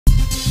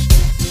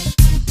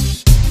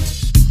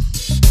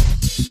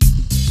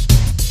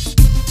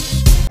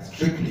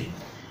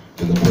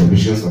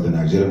provisions of the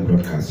Nigerian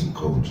Broadcasting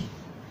Code,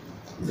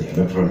 the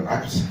Electoral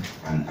Act,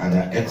 and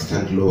other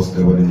extant laws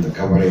governing the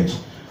coverage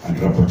and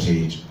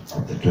reportage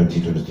of the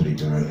 2023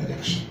 general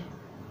election.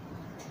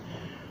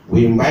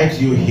 We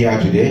invite you here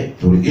today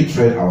to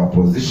reiterate our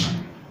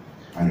position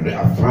and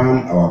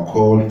reaffirm our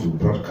call to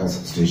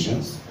broadcast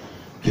stations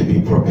to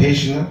be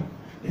professional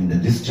in the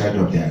discharge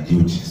of their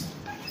duties.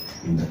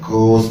 In the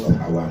course of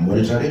our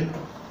monitoring,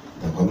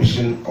 the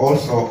Commission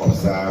also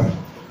observed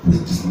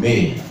with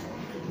dismay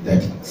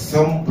that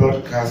some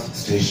broadcast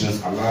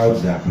stations allowed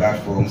their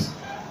platforms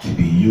to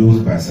be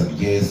used by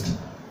subjugated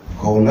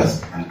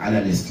callers and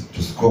analysts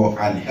to score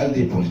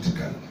unhealthy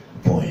political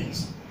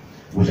points,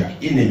 which are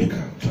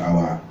inimical to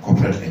our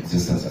corporate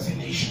existence as a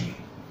nation.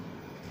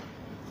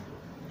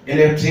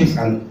 Invectives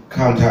and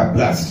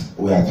counter-blasts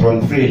were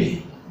thrown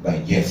freely by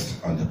guests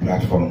on the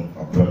platform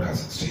of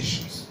broadcast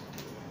stations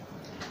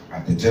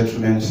at the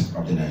detriment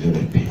of the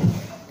Nigerian people.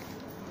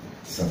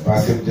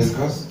 Subversive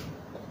discourse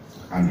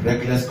and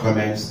reckless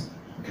comments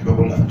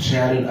capable of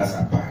tearing us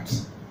apart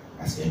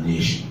as a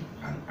nation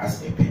and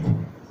as a people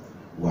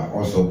were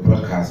also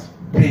broadcast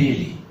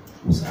freely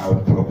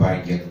without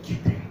proper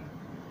gatekeeping.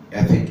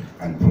 Ethic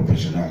and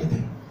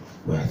professionalism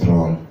were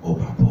thrown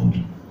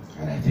overboard,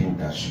 and I think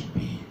that should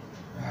be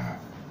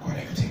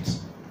corrected.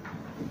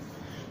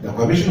 The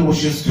Commission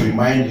wishes to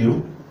remind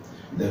you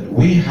that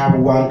we have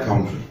one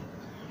country,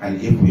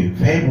 and if we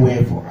pave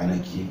way for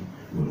anarchy,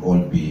 we will all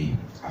be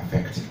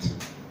affected.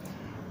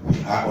 We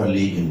are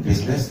only in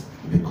business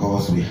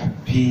because we have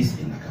peace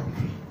in the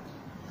country.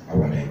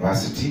 Our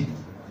diversity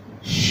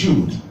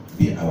should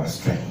be our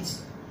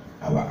strengths,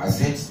 our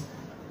assets,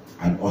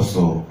 and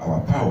also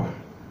our power.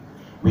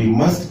 We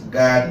must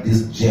guard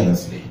this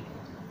jealously.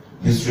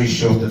 History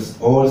shows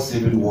that all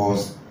civil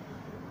wars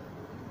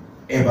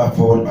ever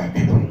fought by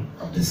people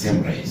of the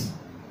same race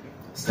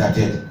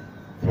started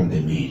from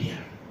the media.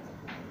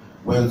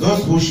 When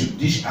those who should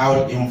dish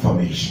out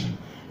information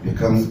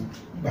becomes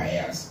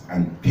biased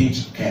and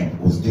pitch camp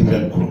with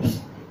different groups,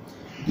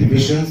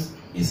 divisions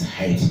is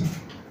heightened.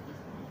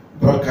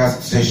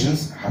 Broadcast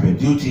stations have a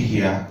duty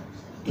here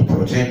to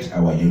protect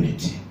our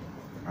unity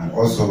and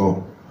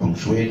also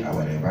punctuate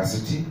our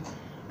diversity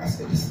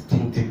as a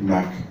distinctive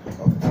mark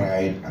of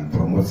pride and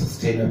promote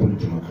sustainable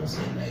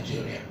democracy in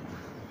Nigeria.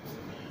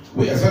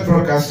 We expect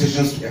broadcast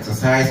stations to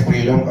exercise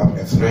freedom of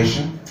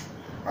expression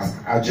as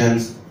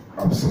agents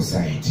of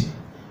society,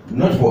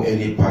 not for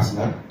any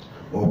personal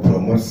or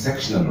promote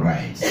sectional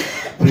rights,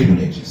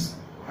 privileges,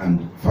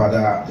 and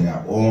further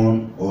their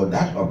own or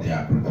that of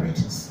their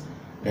perpetrators,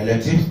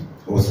 relatives,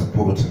 or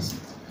supporters,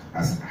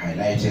 as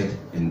highlighted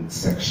in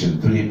Section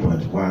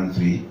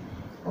 3.13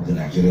 of the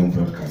Nigerian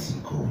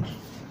Broadcasting Code.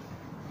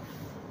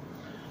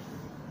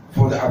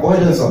 For the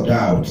avoidance of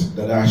doubt,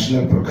 the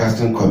National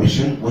Broadcasting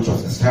Commission, which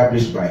was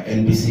established by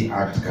NBC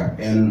Act Cap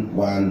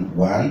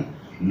N11,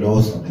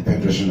 Laws of the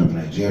Federation of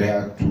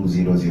Nigeria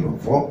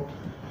 2004,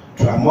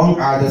 to, among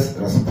others,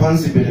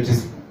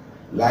 responsibilities,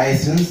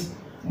 license,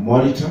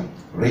 monitor,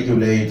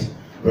 regulate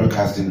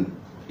broadcasting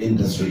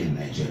industry in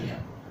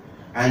Nigeria,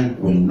 and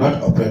will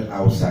not operate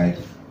outside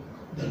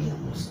the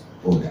laws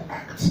or the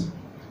act.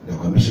 The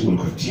Commission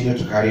will continue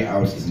to carry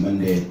out its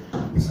mandate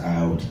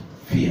without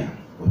fear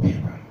or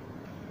favor.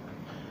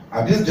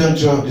 At this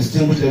juncture,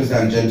 distinguished ladies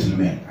and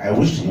gentlemen, I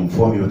wish to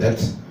inform you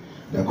that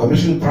the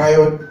Commission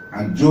prior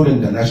and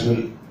during the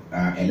national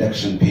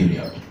election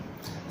period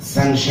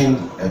sanctioned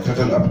a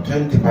total of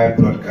 25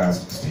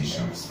 broadcast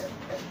stations,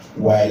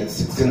 while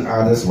 16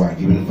 others were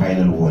given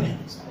final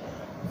warnings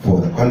for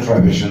the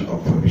contravention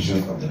of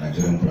provisions of the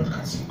Nigerian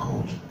Broadcasting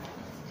Code.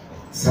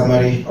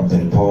 Summary of the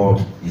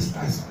report is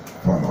as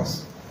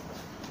follows.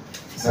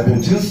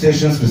 17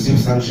 stations received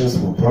sanctions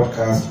for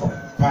broadcast of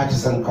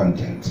partisan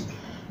content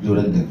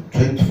during the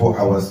 24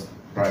 hours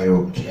prior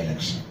to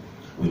election.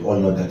 We all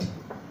know that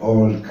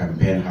all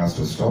campaign has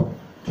to stop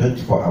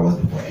 24 hours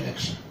before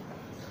election.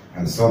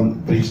 And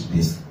some breached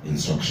this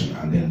instruction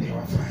and then they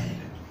were fined.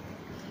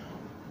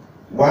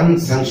 One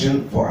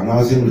sanction for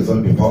announcing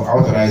results before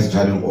authorized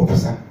returning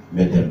officer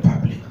made them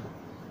public,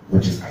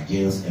 which is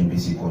against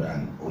NBC Code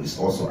and is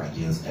also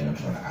against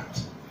Electoral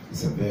Act.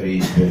 It's a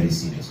very, very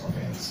serious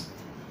offense.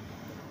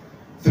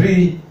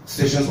 3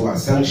 stations were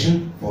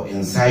sanctioned for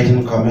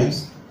inciting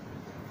comments,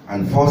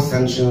 and 4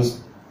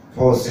 stations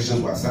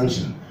were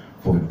sanctioned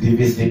for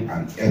divisive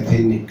and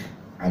ethnic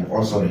and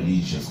also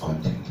religious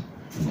content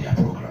in their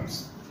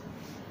programs.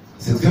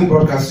 16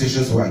 broadcast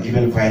stations were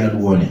given final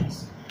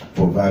warnings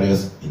for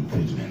various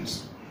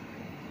infringements.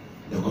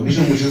 The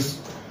Commission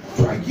wishes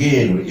to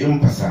again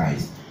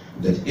re-emphasize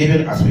that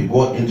even as we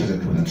go into the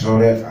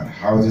gubernatorial and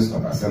houses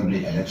of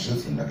assembly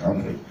elections in the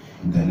country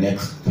in the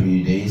next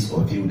 3 days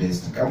or few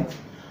days to come,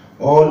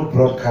 all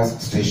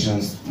broadcast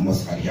stations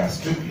must adhere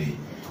strictly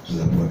to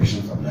the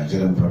provisions of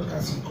Nigerian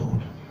Broadcasting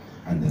Code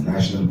and the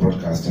National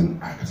Broadcasting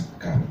Act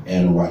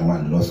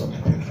N11 Laws of the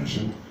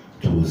Federation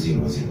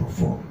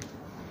 2004.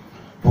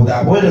 For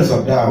the avoidance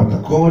of doubt,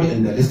 the code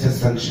in the listed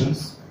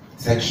sections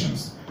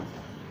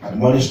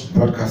admonished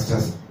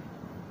broadcasters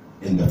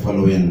in the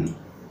following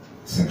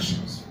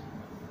sections.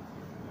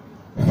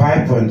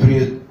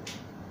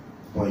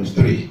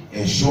 5.3.3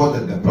 ensure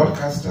that the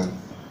broadcast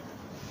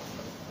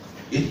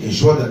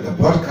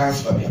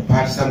of a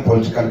partisan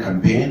political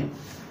campaign,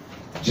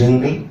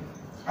 jingle,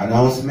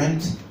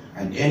 announcement,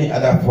 and any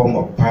other form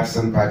of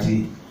partisan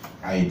party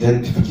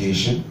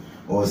identification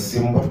or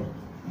symbol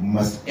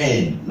must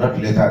end not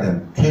later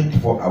than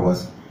 24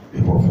 hours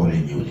before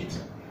polling unit.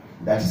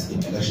 That is,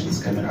 if election is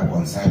coming up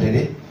on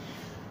Saturday,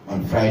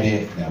 on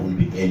Friday there won't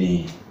be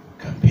any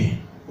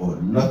campaign or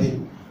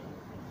nothing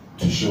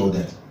to show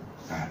that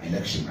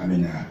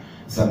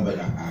somebody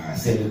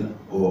selling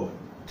or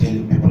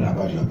telling people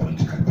about your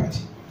political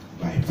party.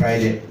 By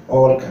Friday,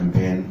 all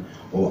campaign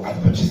or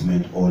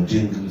advertisement or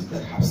jingles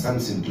that have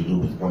something to do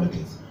with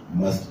politics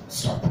must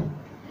stop.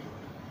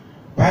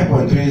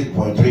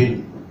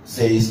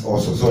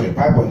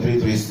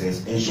 5.33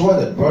 says ensure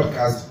that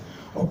broadcast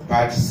of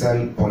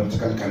partisan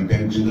political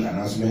campaign jingle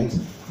announcements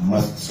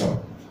must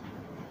stop.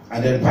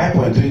 And then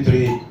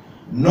 5.33,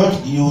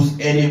 not use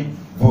any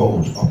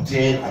vote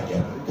obtained at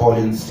a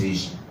polling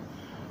station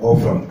or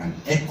from an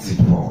exit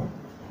poll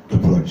to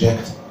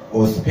project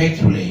or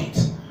speculate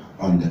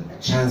on the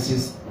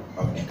chances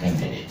of a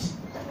candidate.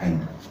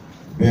 And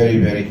very,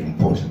 very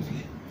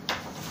importantly,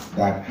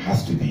 that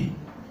has to be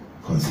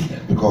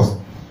considered, because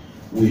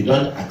we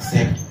don't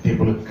accept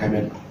people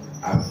coming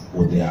up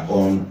with their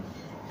own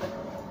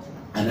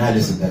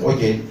analysis that,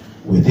 okay,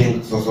 we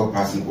think so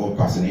person or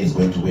person A is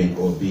going to win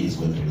or B is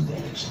going to lose the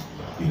election.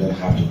 You don't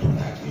have to do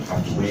that. You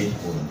have to wait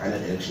for the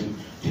final election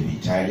to be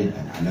tallied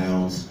and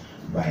announced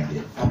by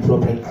the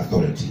appropriate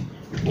authority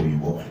before you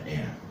go on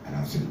air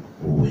announcing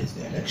who wins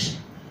the election.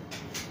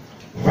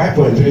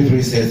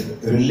 5.33 says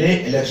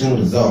relay election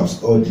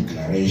results or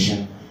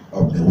declaration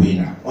of the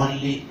winner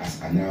only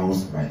as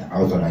announced by the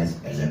authorized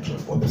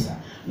electoral officer.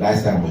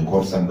 Last time we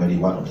called somebody,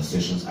 one of the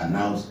stations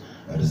announced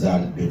a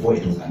result before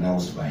it was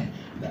announced by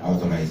the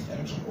authorized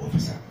electoral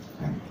officer.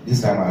 And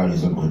this time around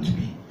is not going to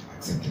be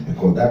accepted,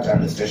 because that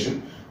time the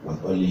station was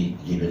only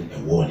given a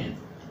warning.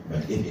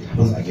 But if it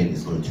happens again,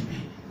 it's going to be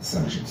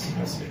sanctioned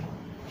seriously.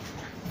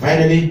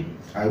 Finally,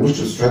 I wish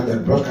to stress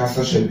that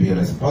broadcasters should be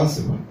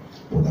responsible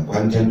for the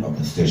content of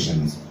the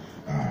station's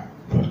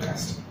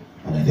broadcast.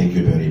 And I thank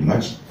you very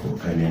much for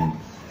coming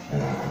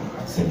and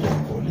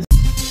accepting for listening.